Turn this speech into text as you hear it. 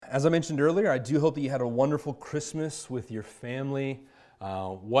As I mentioned earlier, I do hope that you had a wonderful Christmas with your family.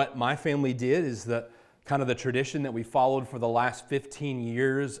 What my family did is that kind of the tradition that we followed for the last 15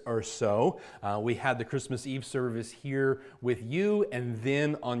 years or so. We had the Christmas Eve service here with you, and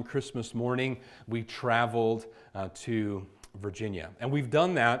then on Christmas morning, we traveled to Virginia. And we've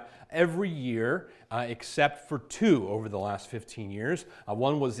done that every year except for two over the last 15 years.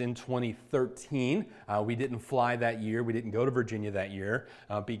 One was in 2013. We didn't fly that year. We didn't go to Virginia that year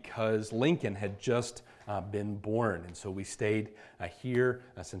because Lincoln had just been born. And so we stayed here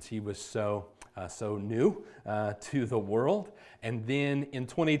since he was so new to the world. And then in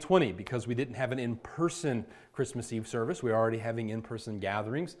 2020, because we didn't have an in-person Christmas Eve service, we were already having in-person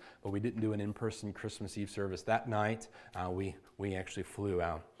gatherings, but we didn't do an in-person Christmas Eve service that night. We actually flew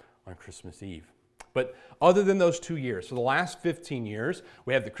out on Christmas Eve. But other than those 2 years, for the last 15 years,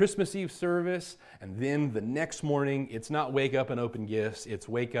 we have the Christmas Eve service, and then the next morning, it's not wake up and open gifts, it's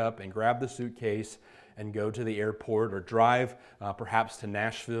wake up and grab the suitcase and go to the airport or drive perhaps to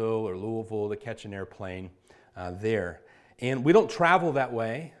Nashville or Louisville to catch an airplane there. And we don't travel that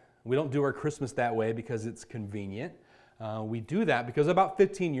way. We don't do our Christmas that way because it's convenient. We do that because about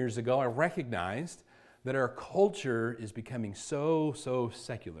 15 years ago, I recognized that our culture is becoming so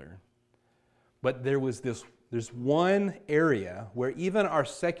secular. But there's one area where even our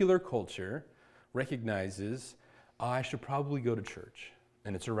secular culture recognizes, I should probably go to church.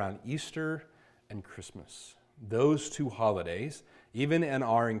 And it's around Easter and Christmas. Those two holidays, even in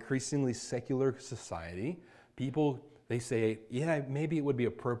our increasingly secular society, people, they say, yeah, maybe it would be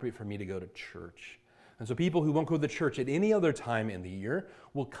appropriate for me to go to church. And so people who won't go to church at any other time in the year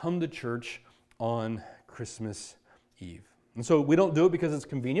will come to church on Christmas Eve. And so we don't do it because it's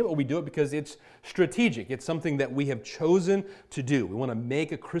convenient, but we do it because it's strategic. It's something that we have chosen to do. We want to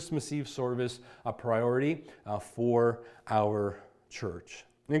make a Christmas Eve service a priority for our church.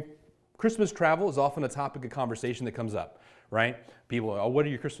 And Christmas travel is often a topic of conversation that comes up, right? People, oh, what are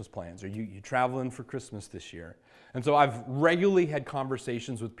your Christmas plans? Are you traveling for Christmas this year? And so I've regularly had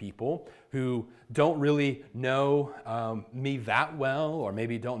conversations with people who don't really know me that well, or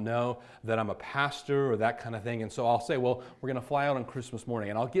maybe don't know that I'm a pastor or that kind of thing. And so I'll say, well, we're going to fly out on Christmas morning,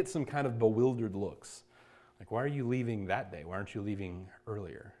 and I'll get some kind of bewildered looks. Like, why are you leaving that day? Why aren't you leaving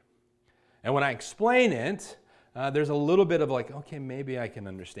earlier? And when I explain it, there's a little bit of like, okay, maybe I can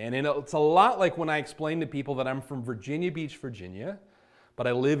understand. And it's a lot like when I explain to people that I'm from Virginia Beach, Virginia, but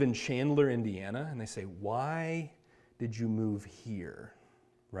I live in Chandler, Indiana, and they say, why did you move here,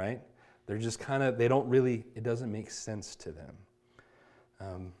 right? They're just kind of, it doesn't make sense to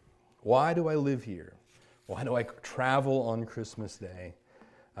them. Why do I live here? Why do I travel on Christmas Day?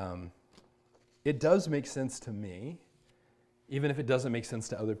 It does make sense to me, even if it doesn't make sense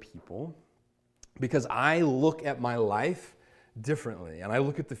to other people, because I look at my life differently, and I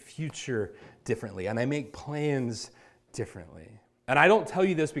look at the future differently, and I make plans differently. And I don't tell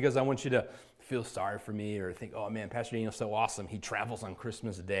you this because I want you to feel sorry for me or think, oh man, Pastor Daniel's so awesome, he travels on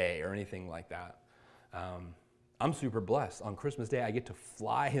Christmas Day or anything like that. I'm super blessed. On Christmas Day, I get to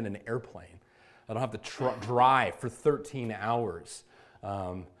fly in an airplane. I don't have to drive for 13 hours.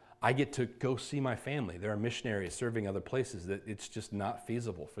 I get to go see my family. There are missionaries serving other places that it's just not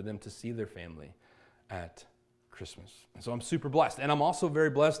feasible for them to see their family at Christmas. And so I'm super blessed. And I'm also very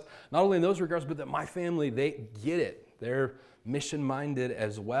blessed, not only in those regards, but that my family, they get it. They're mission-minded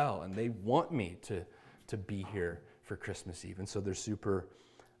as well, and they want me to be here for Christmas Eve, and so they're super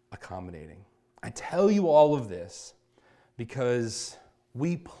accommodating. I tell you all of this because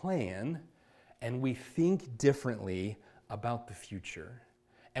we plan and we think differently about the future,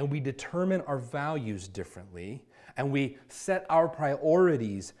 and we determine our values differently, and we set our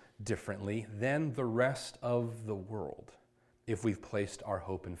priorities differently than the rest of the world if we've placed our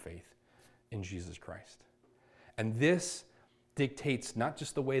hope and faith in Jesus Christ. And this dictates not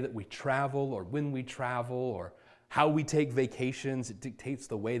just the way that we travel or when we travel or how we take vacations. It dictates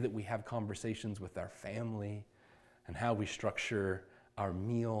the way that we have conversations with our family and how we structure our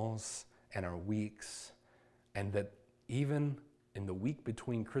meals and our weeks. And that even in the week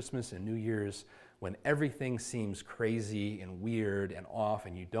between Christmas and New Year's, when everything seems crazy and weird and off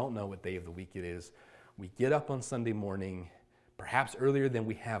and you don't know what day of the week it is, we get up on Sunday morning, perhaps earlier than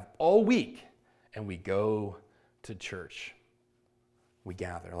we have all week, and we go to church. We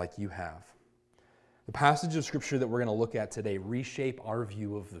gather like you have. The passage of Scripture that we're going to look at today reshape our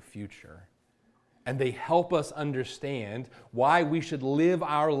view of the future. And they help us understand why we should live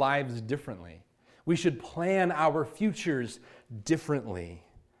our lives differently. We should plan our futures differently.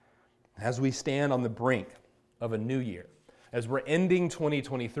 As we stand on the brink of a new year, As we're ending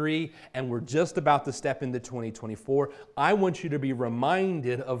 2023 and we're just about to step into 2024, I want you to be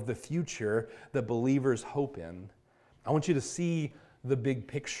reminded of the future that believers hope in. I want you to see the big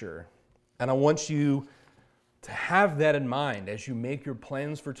picture. And I want you to have that in mind as you make your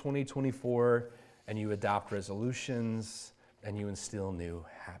plans for 2024 and you adopt resolutions and you instill new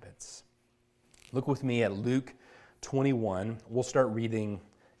habits. Look with me at Luke 21. We'll start reading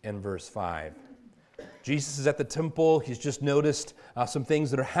in verse 5. Jesus is at the temple. He's just noticed some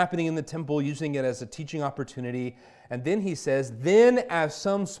things that are happening in the temple, using it as a teaching opportunity. And then he says, "Then as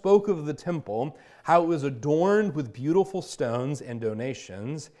some spoke of the temple, how it was adorned with beautiful stones and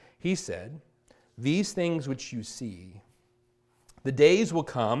donations, he said, 'These things which you see, the days will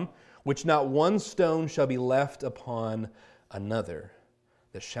come which not one stone shall be left upon another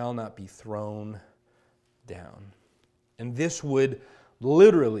that shall not be thrown down.'" And this would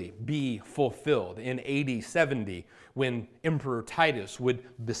literally be fulfilled in AD 70 when Emperor Titus would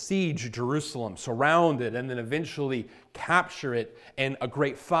besiege Jerusalem, surround it, and then eventually capture it. And a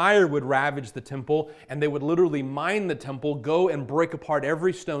great fire would ravage the temple, and they would literally mine the temple, go and break apart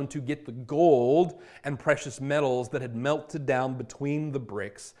every stone to get the gold and precious metals that had melted down between the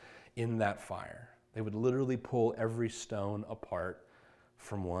bricks in that fire. They would literally pull every stone apart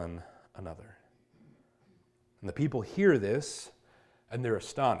from one another. And the people hear this, and they're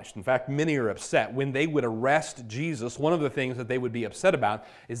astonished. In fact, many are upset. When they would arrest Jesus, one of the things that they would be upset about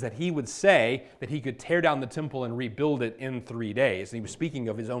is that he would say that he could tear down the temple and rebuild it in 3 days. And he was speaking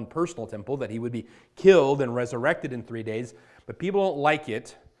of his own personal temple, that he would be killed and resurrected in 3 days. But people don't like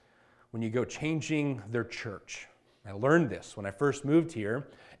it when you go changing their church. I learned this when I first moved here,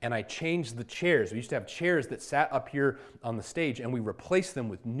 and I changed the chairs. We used to have chairs that sat up here on the stage, and we replaced them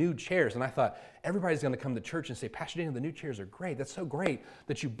with new chairs. And I thought, everybody's going to come to church and say, "Pastor Daniel, the new chairs are great. That's so great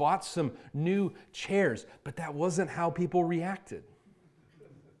that you bought some new chairs." But that wasn't how people reacted.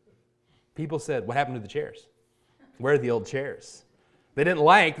 People said, "What happened to the chairs? Where are the old chairs?" They didn't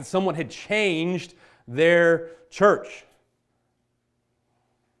like that someone had changed their church.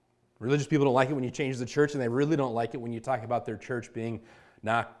 Religious people don't like it when you change the church, and they really don't like it when you talk about their church being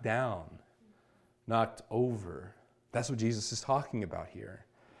knocked down, knocked over. That's what Jesus is talking about here.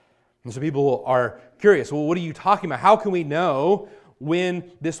 And so people are curious, well, what are you talking about? How can we know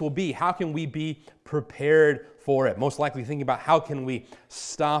when this will be? How can we be prepared for it? Most likely thinking about how can we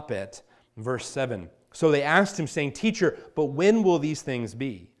stop it? Verse 7. "So they asked him, saying, 'Teacher, but when will these things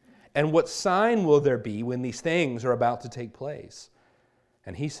be? And what sign will there be when these things are about to take place?'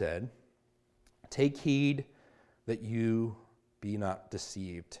 And he said, 'Take heed that you be not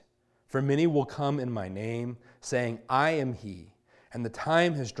deceived. For many will come in my name, saying, I am he, and the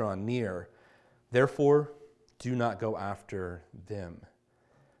time has drawn near. Therefore, do not go after them.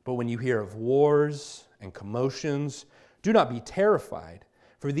 But when you hear of wars and commotions, do not be terrified,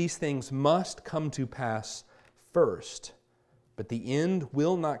 for these things must come to pass first, but the end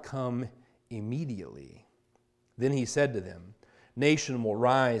will not come immediately.' Then he said to them, 'Nation will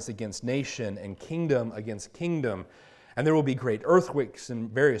rise against nation, and kingdom against kingdom. And there will be great earthquakes in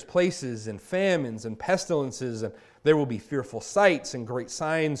various places, and famines and pestilences, and there will be fearful sights and great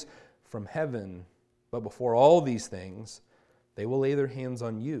signs from heaven. But before all these things, they will lay their hands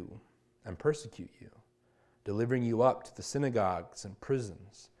on you and persecute you, delivering you up to the synagogues and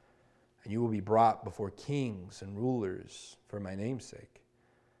prisons. And you will be brought before kings and rulers for my name's sake.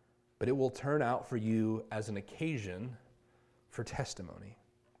 But it will turn out for you as an occasion for testimony.'"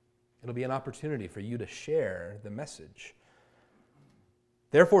 It'll be an opportunity for you to share the message.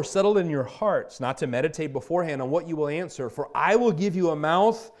 "Therefore, settle in your hearts not to meditate beforehand on what you will answer, for I will give you a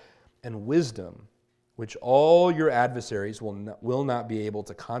mouth and wisdom, which all your adversaries will not be able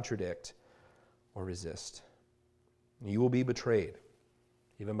to contradict or resist. You will be betrayed,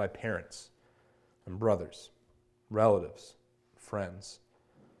 even by parents and brothers, relatives, friends.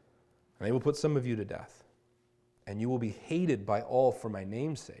 And they will put some of you to death. And you will be hated by all for my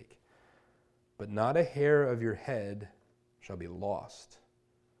name's sake. But not a hair of your head shall be lost.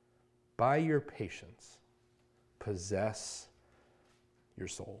 By your patience, possess your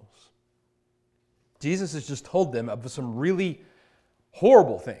souls." Jesus has just told them of some really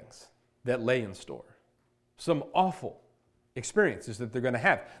horrible things that lay in store. Some awful experiences that they're going to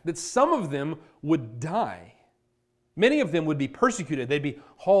have. That some of them would die. Many of them would be persecuted. They'd be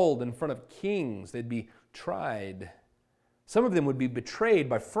hauled in front of kings. They'd be tried. Some of them would be betrayed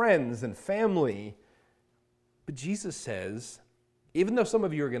by friends and family. But Jesus says, even though some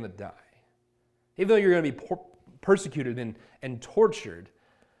of you are going to die, even though you're going to be persecuted and tortured,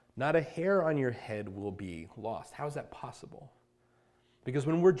 not a hair on your head will be lost. How is that possible? Because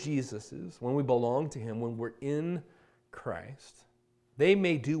when we're Jesus's, when we belong to him, when we're in Christ. They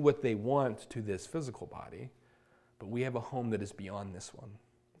may do what they want to this physical body, but we have a home that is beyond this one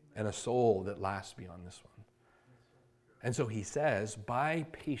and a soul that lasts beyond this one. And so he says, by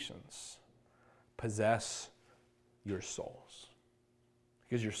patience, possess your souls.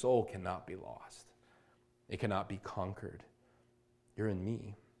 Because your soul cannot be lost. It cannot be conquered. You're in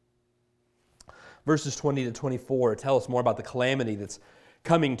me. Verses 20 to 24 tell us more about the calamity that's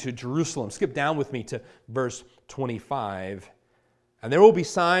coming to Jerusalem. Skip down with me to verse 25. And there will be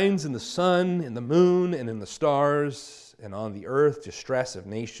signs in the sun, in the moon, and in the stars, and on the earth distress of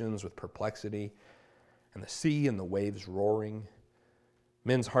nations with perplexity, and the sea and the waves roaring,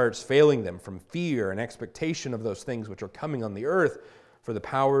 men's hearts failing them from fear and expectation of those things which are coming on the earth, for the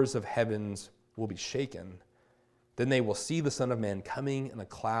powers of heavens will be shaken. Then they will see the Son of Man coming in a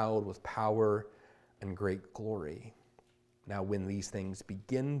cloud with power and great glory. Now when these things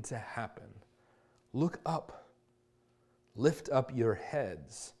begin to happen, look up, lift up your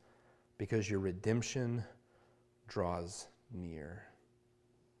heads, because your redemption draws near.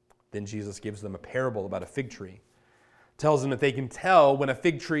 Then Jesus gives them a parable about a fig tree. Tells them that they can tell when a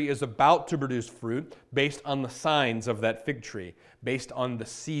fig tree is about to produce fruit based on the signs of that fig tree, based on the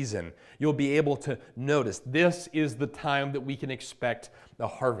season. You'll be able to notice this is the time that we can expect the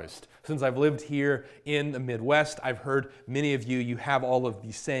harvest. Since I've lived here in the Midwest, I've heard many of you have all of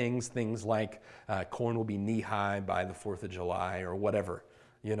these sayings, things like corn will be knee-high by the 4th of July or whatever.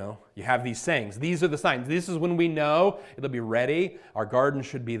 You know, you have these sayings. These are the signs. This is when we know it'll be ready. Our garden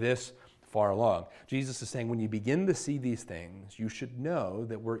should be this far along. Jesus is saying when you begin to see these things, you should know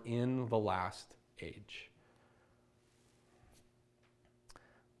that we're in the last age.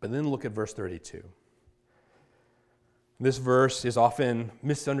 But then look at verse 32. This verse is often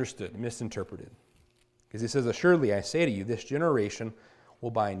misunderstood, misinterpreted. Because he says, assuredly I say to you, this generation will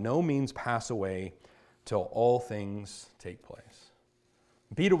by no means pass away till all things take place.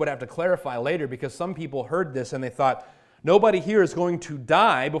 Peter would have to clarify later because some people heard this and they thought, nobody here is going to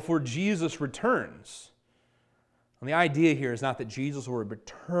die before Jesus returns. And the idea here is not that Jesus will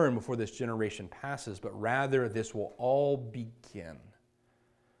return before this generation passes, but rather this will all begin.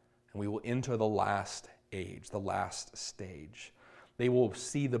 And we will enter the last age, the last stage. They will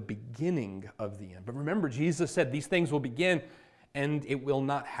see the beginning of the end. But remember, Jesus said these things will begin and it will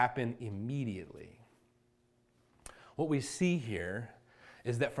not happen immediately. What we see here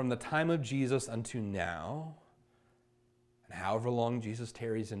is that from the time of Jesus unto now, and however long Jesus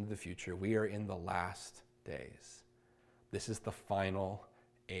tarries into the future, we are in the last days. This is the final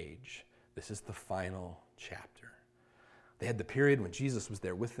age. This is the final chapter. They had the period when Jesus was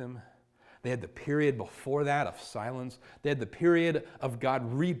there with them. They had the period before that of silence. They had the period of God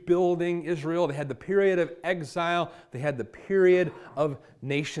rebuilding Israel. They had the period of exile. They had the period of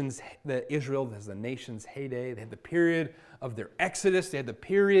nations, Israel as the nation's heyday. They had the period of their exodus. They had the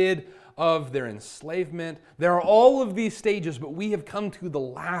period of their enslavement. There are all of these stages, but we have come to the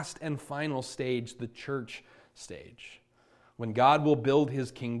last and final stage, the church stage, when God will build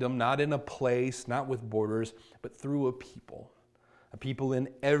his kingdom, not in a place, not with borders, but through a people in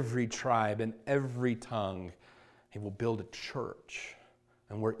every tribe and every tongue. He will build a church,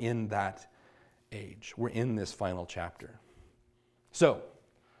 and we're in that age. We're in this final chapter. So,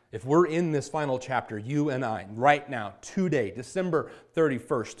 if we're in this final chapter, you and I, right now, today, December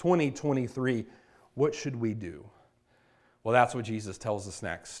 31st, 2023, what should we do? Well, that's what Jesus tells us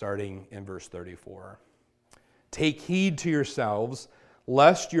next, starting in verse 34. Take heed to yourselves,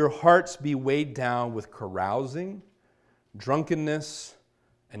 lest your hearts be weighed down with carousing, drunkenness,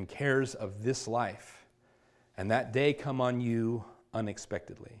 and cares of this life, and that day come on you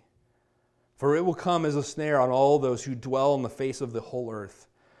unexpectedly. For it will come as a snare on all those who dwell on the face of the whole earth.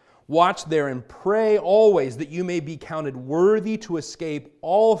 Watch there and pray always that you may be counted worthy to escape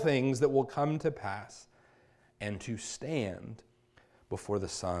all things that will come to pass and to stand before the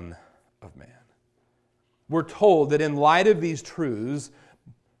Son of Man. We're told that in light of these truths,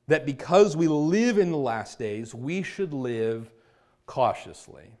 that because we live in the last days, we should live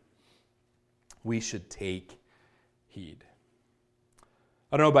cautiously. We should take heed.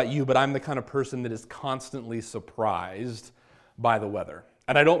 I don't know about you, but I'm the kind of person that is constantly surprised by the weather.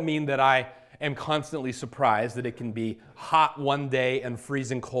 And I don't mean that I am constantly surprised that it can be hot one day and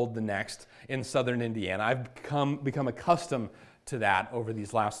freezing cold the next in southern Indiana. I've become accustomed to that over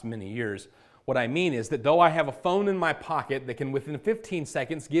these last many years. What I mean is that though I have a phone in my pocket that can within 15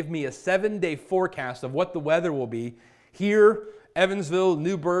 seconds give me a 7-day forecast of what the weather will be here, Evansville,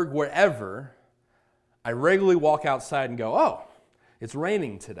 Newburgh, wherever, I regularly walk outside and go, oh, it's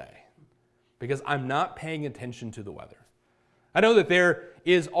raining today, because I'm not paying attention to the weather. I know that there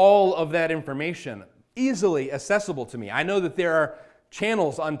is all of that information easily accessible to me. I know that there are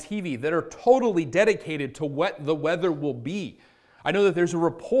channels on TV that are totally dedicated to what the weather will be. I know that there's a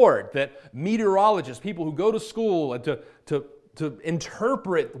report that meteorologists, people who go to school to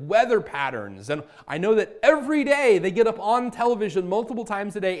interpret weather patterns, and I know that every day they get up on television multiple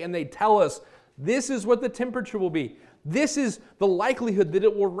times a day and they tell us this is what the temperature will be. This is the likelihood that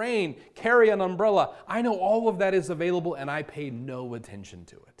it will rain. Carry an umbrella. I know all of that is available and I pay no attention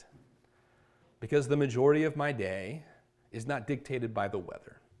to it because the majority of my day is not dictated by the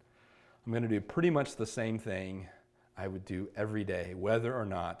weather. I'm going to do pretty much the same thing I would do every day, whether or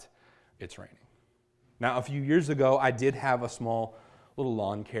not it's raining. Now, a few years ago, I did have a small little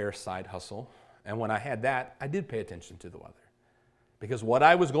lawn care side hustle. And when I had that, I did pay attention to the weather. Because what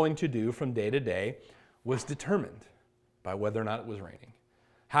I was going to do from day to day was determined by whether or not it was raining.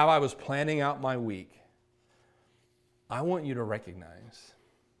 How I was planning out my week. I want you to recognize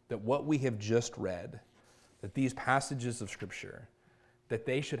that what we have just read, that these passages of Scripture, that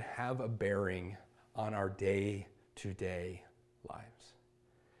they should have a bearing on our day-to-day lives.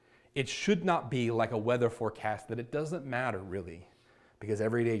 It should not be like a weather forecast that it doesn't matter really, because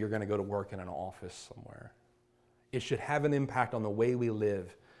every day you're going to go to work in an office somewhere. It should have an impact on the way we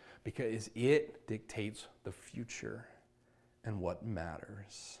live because it dictates the future and what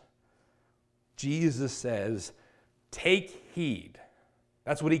matters. Jesus says, take heed.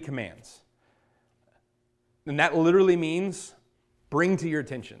 That's what he commands. And that literally means bring to your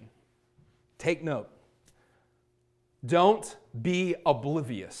attention. Take note. Don't be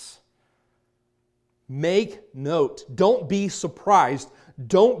oblivious. Make note. Don't be surprised.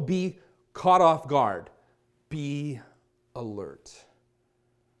 Don't be caught off guard. Be alert.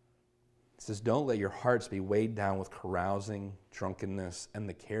 It says, don't let your hearts be weighed down with carousing, drunkenness, and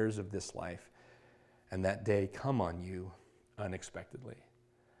the cares of this life, and that day come on you unexpectedly.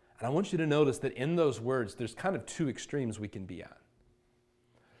 And I want you to notice that in those words, there's kind of two extremes we can be at.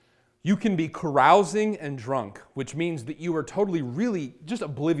 You can be carousing and drunk, which means that you are totally, really just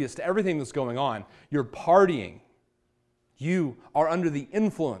oblivious to everything that's going on. You're partying. You are under the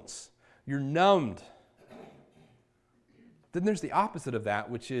influence. You're numbed. Then there's the opposite of that,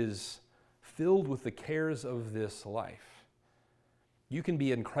 which is filled with the cares of this life. You can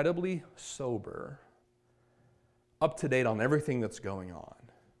be incredibly sober, up to date on everything that's going on,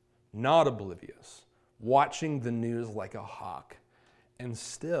 not oblivious, watching the news like a hawk, and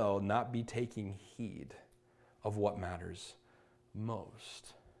still not be taking heed of what matters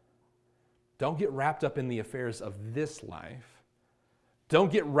most. Don't get wrapped up in the affairs of this life.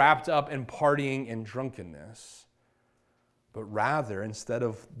 Don't get wrapped up in partying and drunkenness. But rather, instead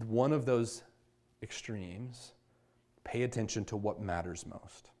of one of those extremes, pay attention to what matters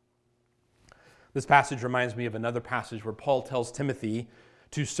most. This passage reminds me of another passage where Paul tells Timothy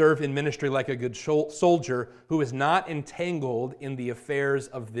to serve in ministry like a good soldier who is not entangled in the affairs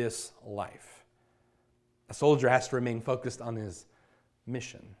of this life. A soldier has to remain focused on his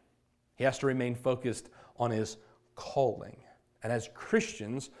mission. He has to remain focused on his calling. And as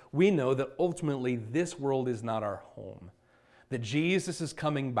Christians, we know that ultimately this world is not our home. That Jesus is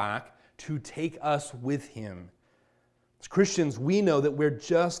coming back to take us with him. As Christians, we know that we're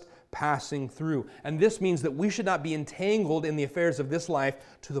just passing through. And this means that we should not be entangled in the affairs of this life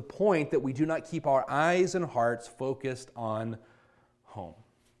to the point that we do not keep our eyes and hearts focused on home.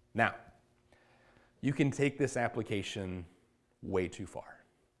 Now, you can take this application way too far.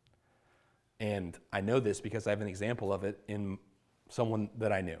 And I know this because I have an example of it in someone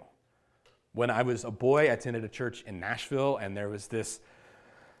that I knew. When I was a boy, I attended a church in Nashville, and there was this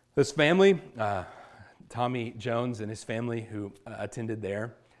family, Tommy Jones and his family, who attended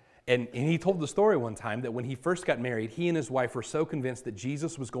there. And he told the story one time that when he first got married, he and his wife were so convinced that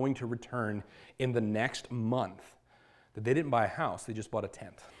Jesus was going to return in the next month that they didn't buy a house, they just bought a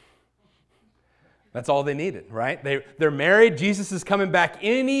tent. That's all they needed, right? They're married. Jesus is coming back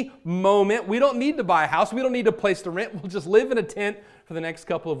any moment. We don't need to buy a house. We don't need a place to rent. We'll just live in a tent for the next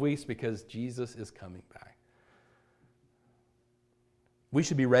couple of weeks because Jesus is coming back. We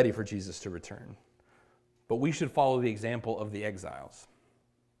should be ready for Jesus to return. But we should follow the example of the exiles.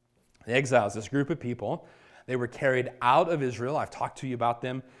 The exiles, this group of people, they were carried out of Israel. I've talked to you about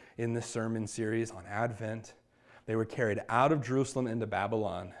them in this sermon series on Advent. They were carried out of Jerusalem into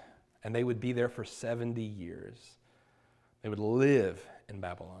Babylon. And they would be there for 70 years. They would live in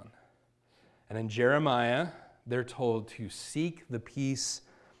Babylon. And in Jeremiah, they're told to seek the peace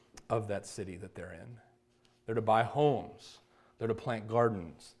of that city that they're in. They're to buy homes. They're to plant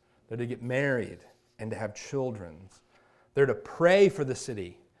gardens. They're to get married and to have children. They're to pray for the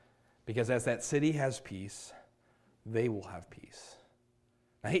city because as that city has peace, they will have peace.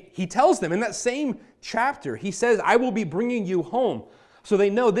 He tells them in that same chapter, he says, I will be bringing you home. So they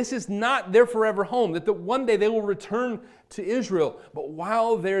know this is not their forever home, that one day they will return to Israel. But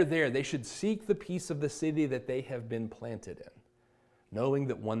while they're there, they should seek the peace of the city that they have been planted in, knowing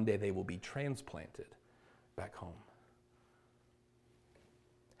that one day they will be transplanted back home.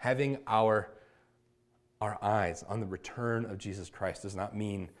 Having our eyes on the return of Jesus Christ does not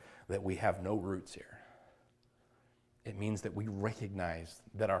mean that we have no roots here. It means that we recognize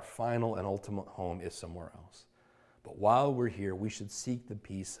that our final and ultimate home is somewhere else. But while we're here, we should seek the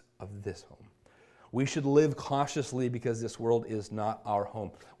peace of this home. We should live cautiously because this world is not our home.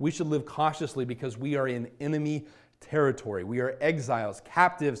 We should live cautiously because we are in enemy territory. We are exiles,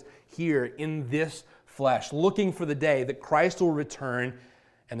 captives here in this flesh, looking for the day that Christ will return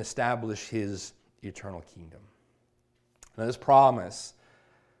and establish his eternal kingdom. Now, this promise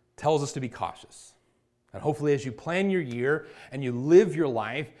tells us to be cautious. And hopefully as you plan your year and you live your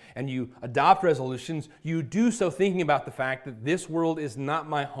life and you adopt resolutions, you do so thinking about the fact that this world is not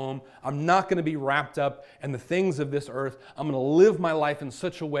my home. I'm not going to be wrapped up in the things of this earth. I'm going to live my life in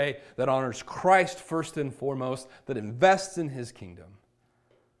such a way that honors Christ first and foremost, that invests in his kingdom.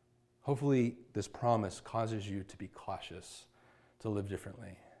 Hopefully this promise causes you to be cautious, to live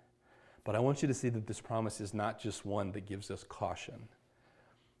differently. But I want you to see that this promise is not just one that gives us caution.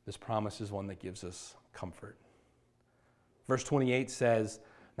 This promise is one that gives us comfort. Verse 28 says,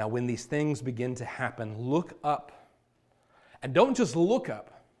 now when these things begin to happen, look up. And don't just look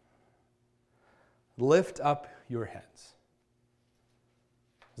up. Lift up your heads.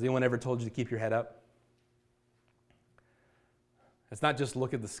 Has anyone ever told you to keep your head up? It's not just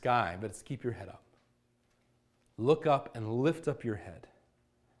look at the sky, but it's keep your head up. Look up and lift up your head.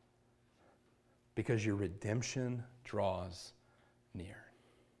 Because your redemption draws near.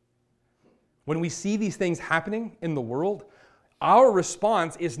 When we see these things happening in the world, our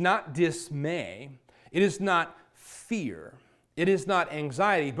response is not dismay, it is not fear, it is not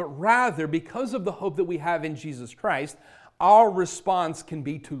anxiety, but rather, because of the hope that we have in Jesus Christ, our response can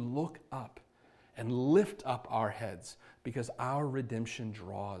be to look up and lift up our heads because our redemption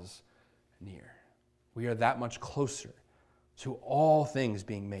draws near. We are that much closer to all things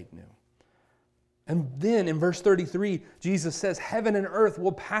being made new. And then in verse 33, Jesus says, heaven and earth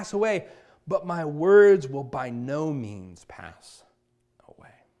will pass away, but my words will by no means pass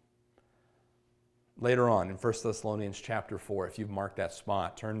away. Later on in 1 Thessalonians chapter 4, if you've marked that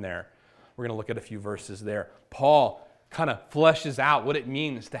spot, turn there. We're going to look at a few verses there. Paul kind of fleshes out what it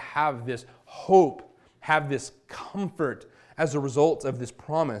means to have this hope, have this comfort as a result of this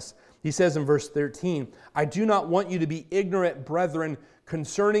promise. He says in verse 13, I do not want you to be ignorant, brethren,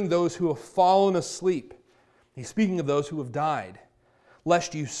 concerning those who have fallen asleep. He's speaking of those who have died.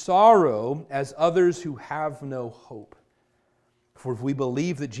 Lest you sorrow as others who have no hope. For if we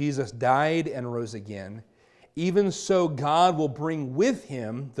believe that Jesus died and rose again, even so God will bring with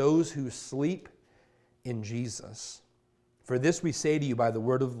him those who sleep in Jesus. For this we say to you by the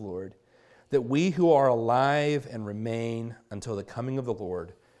word of the Lord, that we who are alive and remain until the coming of the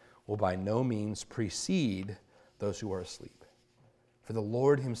Lord will by no means precede those who are asleep. For the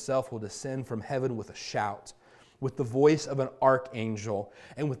Lord himself will descend from heaven with a shout, with the voice of an archangel,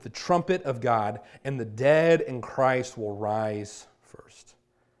 and with the trumpet of God, and the dead in Christ will rise first.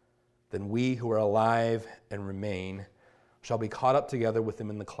 Then we who are alive and remain shall be caught up together with them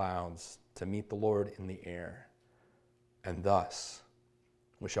in the clouds to meet the Lord in the air. And thus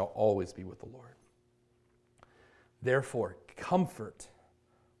we shall always be with the Lord. Therefore, comfort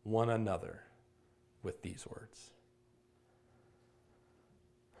one another with these words.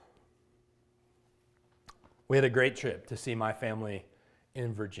 We had a great trip to see my family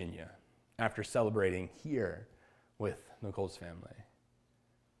in Virginia after celebrating here with Nicole's family.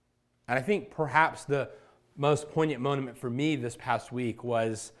 And I think perhaps the most poignant moment for me this past week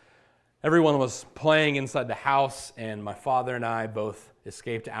was everyone was playing inside the house, and my father and I both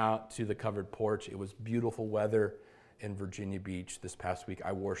escaped out to the covered porch. It was beautiful weather in Virginia Beach this past week.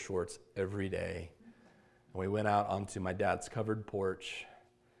 I wore shorts every day. And we went out onto my dad's covered porch,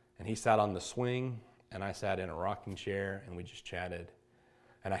 and he sat on the swing, and I sat in a rocking chair, and we just chatted.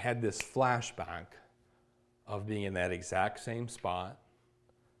 And I had this flashback of being in that exact same spot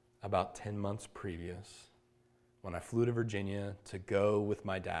about 10 months previous when I flew to Virginia to go with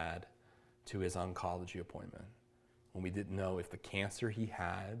my dad to his oncology appointment, when we didn't know if the cancer he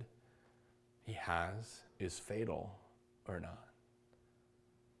has, is fatal or not.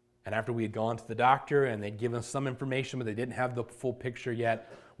 And after we had gone to the doctor and they'd given us some information, but they didn't have the full picture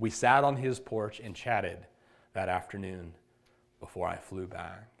yet, we sat on his porch and chatted that afternoon before I flew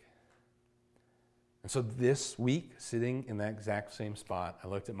back. And so this week, sitting in that exact same spot, I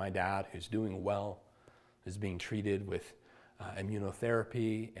looked at my dad, who's doing well, who's being treated with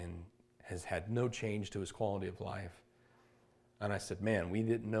immunotherapy and has had no change to his quality of life. And I said, man, we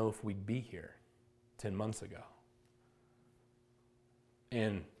didn't know if we'd be here 10 months ago.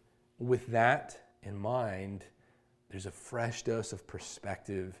 And with that in mind, there's a fresh dose of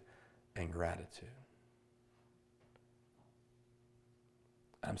perspective and gratitude.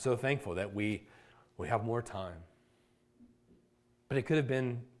 I'm so thankful that we have more time. But it could have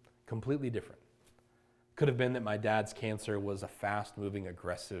been completely different. Could have been that my dad's cancer was a fast-moving,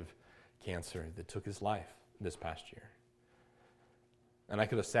 aggressive cancer that took his life this past year. And I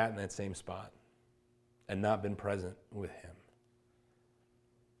could have sat in that same spot and not been present with him.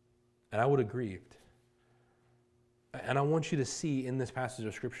 And I would have grieved. And I want you to see in this passage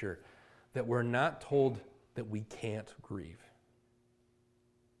of Scripture that we're not told that we can't grieve.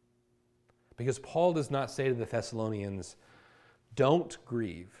 Because Paul does not say to the Thessalonians, don't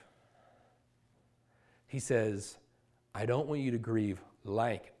grieve. He says, I don't want you to grieve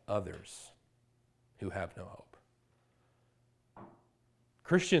like others who have no hope.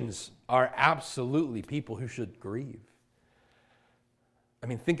 Christians are absolutely people who should grieve. I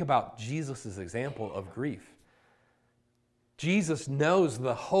mean, think about Jesus' example of grief. Jesus knows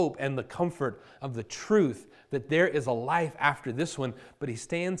the hope and the comfort of the truth that there is a life after this one, but he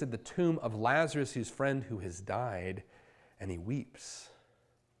stands at the tomb of Lazarus, his friend who has died, and he weeps.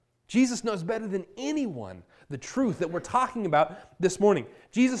 Jesus knows better than anyone the truth that we're talking about this morning.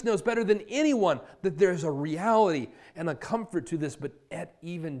 Jesus knows better than anyone that there's a reality and a comfort to this, but yet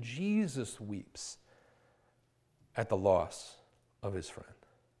even Jesus weeps at the loss of his friend.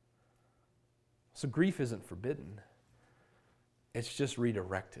 So grief isn't forbidden. It's just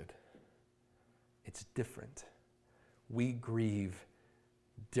redirected. It's different. We grieve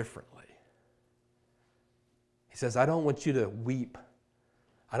differently. He says, I don't want you to weep.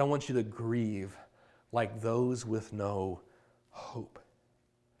 I don't want you to grieve like those with no hope.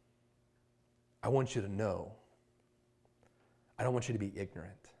 I want you to know. I don't want you to be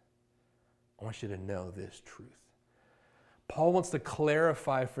ignorant. I want you to know this truth. Paul wants to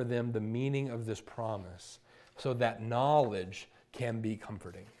clarify for them the meaning of this promise so that knowledge can be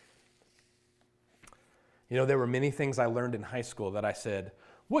comforting. You know, there were many things I learned in high school that I said,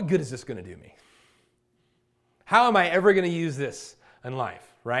 what good is this going to do me? How am I ever going to use this in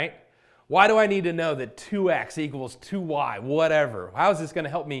life, right? Why do I need to know that 2x equals 2y, whatever? How is this going to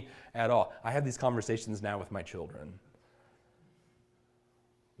help me at all? I have these conversations now with my children.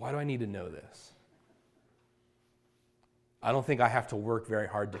 Why do I need to know this? I don't think I have to work very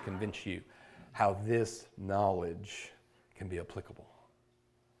hard to convince you how this knowledge can be applicable,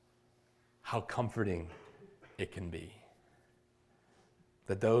 how comforting it can be.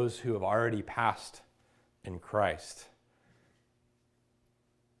 That those who have already passed in Christ,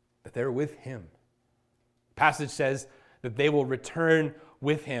 that they're with him. The passage says that they will return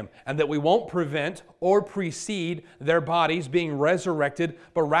with him, and that we won't prevent or precede their bodies being resurrected,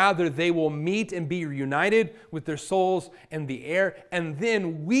 but rather they will meet and be reunited with their souls in the air, and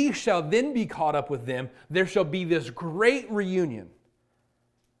then we shall then be caught up with them. There shall be this great reunion.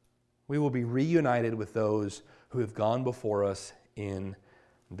 We will be reunited with those who have gone before us in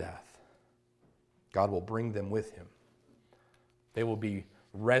death. God will bring them with him. They will be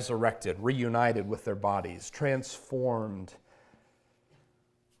resurrected, reunited with their bodies, transformed.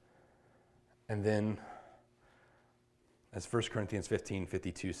 And then, as 1 Corinthians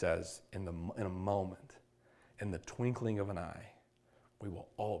 15:52 says, in a moment, in the twinkling of an eye, we will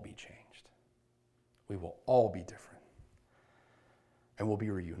all be changed. We will all be different. And we'll be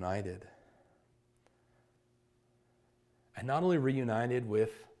reunited. And not only reunited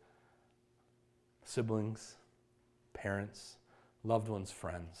with siblings, parents, loved ones,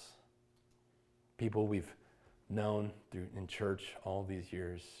 friends, people we've known in church all these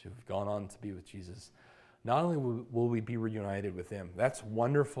years who've gone on to be with Jesus. Not only will we be reunited with them, that's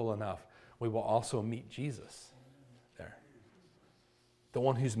wonderful enough, we will also meet Jesus there. The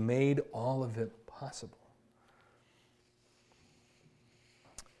one who's made all of it possible.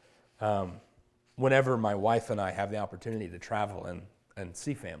 Whenever my wife and I have the opportunity to travel and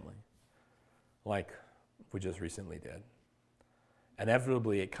see family, like we just recently did,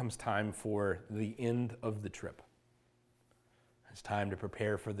 inevitably it comes time for the end of the trip. It's time to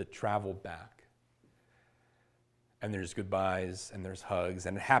prepare for the travel back. And there's goodbyes and there's hugs,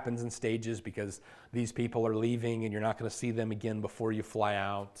 and it happens in stages because these people are leaving and you're not going to see them again before you fly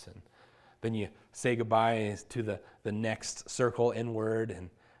out. And then you say goodbye to the next circle inward, and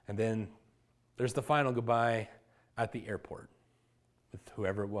then there's the final goodbye at the airport with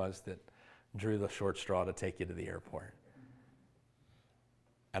whoever it was that drew the short straw to take you to the airport.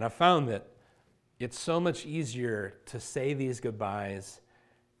 And I found that it's so much easier to say these goodbyes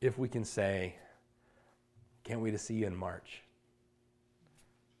if we can say, can't wait to see you in March.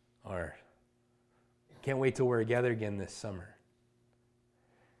 Or can't wait till we're together again this summer.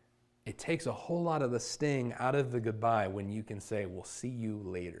 It takes a whole lot of the sting out of the goodbye when you can say, we'll see you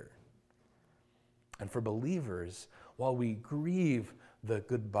later. And for believers, while we grieve the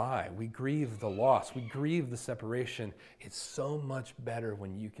goodbye, we grieve the loss, we grieve the separation, it's so much better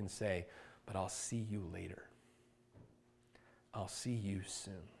when you can say, but I'll see you later. I'll see you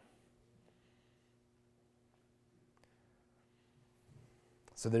soon.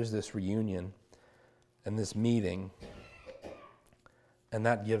 So there's this reunion and this meeting, and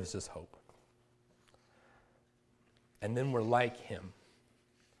that gives us hope. And then we're like him,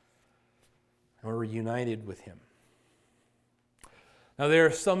 and we're reunited with him. Now, there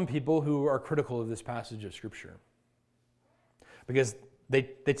are some people who are critical of this passage of Scripture because they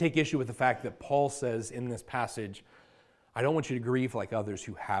take issue with the fact that Paul says in this passage, I don't want you to grieve like others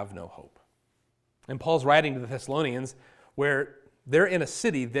who have no hope. And Paul's writing to the Thessalonians where they're in a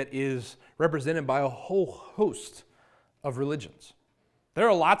city that is represented by a whole host of religions. There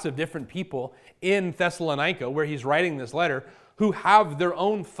are lots of different people in Thessalonica where he's writing this letter who have their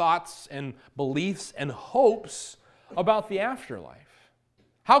own thoughts and beliefs and hopes about the afterlife.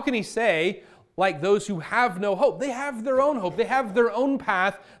 How can he say, like those who have no hope? They have their own hope. They have their own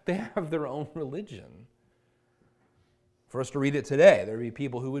path. They have their own religion. For us to read it today, there would be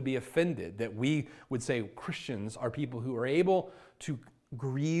people who would be offended that we would say Christians are people who are able to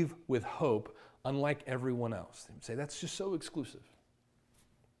grieve with hope unlike everyone else. They would say that's just so exclusive.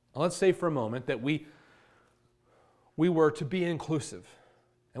 Now, let's say for a moment that we were to be inclusive.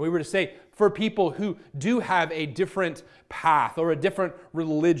 And we were to say, for people who do have a different path or a different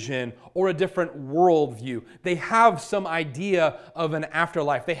religion or a different worldview, they have some idea of an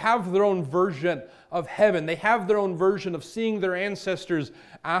afterlife. They have their own version of heaven. They have their own version of seeing their ancestors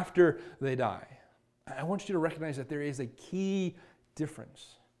after they die. I want you to recognize that there is a key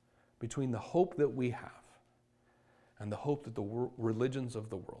difference between the hope that we have and the hope that the religions of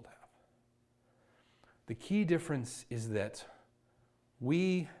the world have. The key difference is that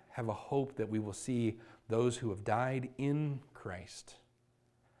we have a hope that we will see those who have died in Christ,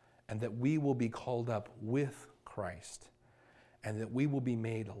 and that we will be called up with Christ, and that we will be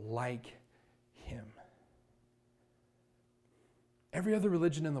made like him. Every other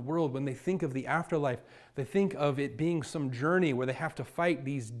religion in the world, when they think of the afterlife, they think of it being some journey where they have to fight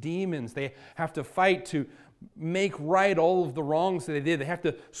these demons. They have to fight to make right all of the wrongs that they did. They have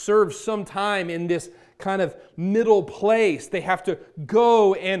to serve some time in this kind of middle place. They have to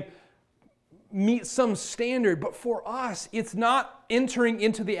go and meet some standard. But for us, it's not entering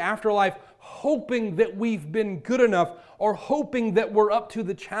into the afterlife hoping that we've been good enough or hoping that we're up to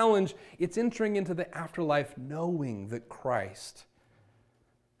the challenge. It's entering into the afterlife knowing that Christ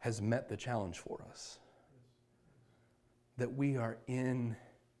has met the challenge for us. That we are in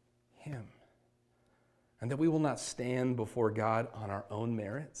him. And that we will not stand before God on our own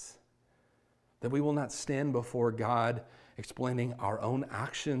merits. That we will not stand before God explaining our own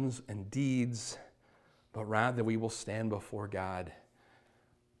actions and deeds, but rather we will stand before God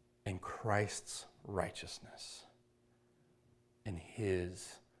in Christ's righteousness, in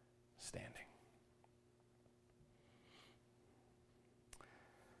his standing.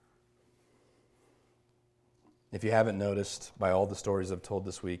 If you haven't noticed by all the stories I've told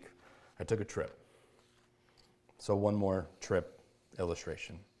this week, I took a trip. So one more trip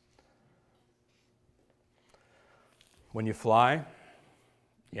illustration. When you fly,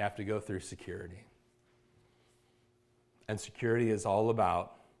 you have to go through security. And security is all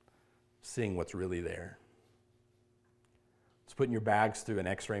about seeing what's really there. It's putting your bags through an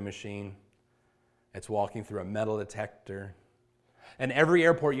X-ray machine. It's walking through a metal detector. And every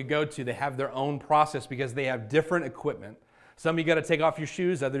airport you go to, they have their own process because they have different equipment. Some you got to take off your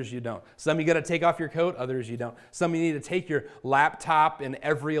shoes, others you don't. Some you got to take off your coat, others you don't. Some you need to take your laptop and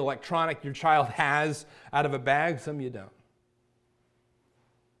every electronic your child has out of a bag, some you don't.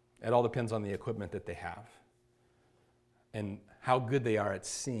 It all depends on the equipment that they have and how good they are at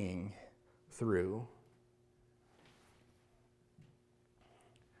seeing through.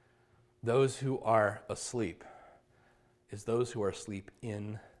 Those who are asleep is those who are asleep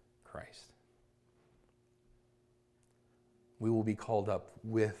in Christ. We will be called up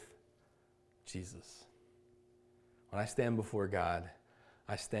with Jesus. When I stand before God,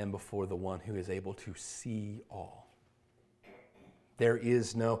 I stand before the one who is able to see all. There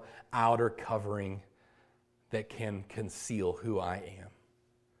is no outer covering that can conceal who I am.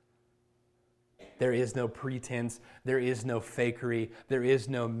 There is no pretense. There is no fakery. There is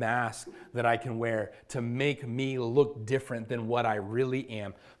no mask that I can wear to make me look different than what I really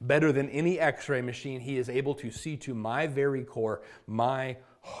am. Better than any x-ray machine, he is able to see to my very core, my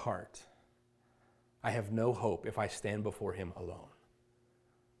heart. I have no hope if I stand before him alone.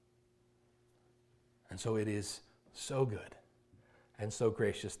 And so it is so good and so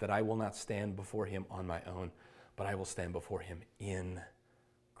gracious that I will not stand before him on my own, but I will stand before him in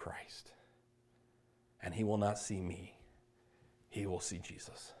Christ. And he will not see me. He will see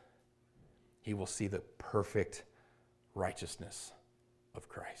Jesus. He will see the perfect righteousness of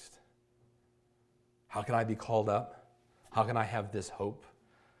Christ. How can I be called up? How can I have this hope?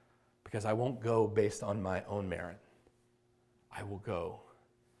 Because I won't go based on my own merit. I will go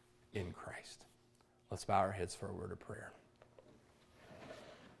in Christ. Let's bow our heads for a word of prayer.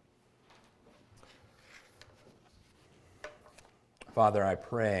 Father, I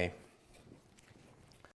pray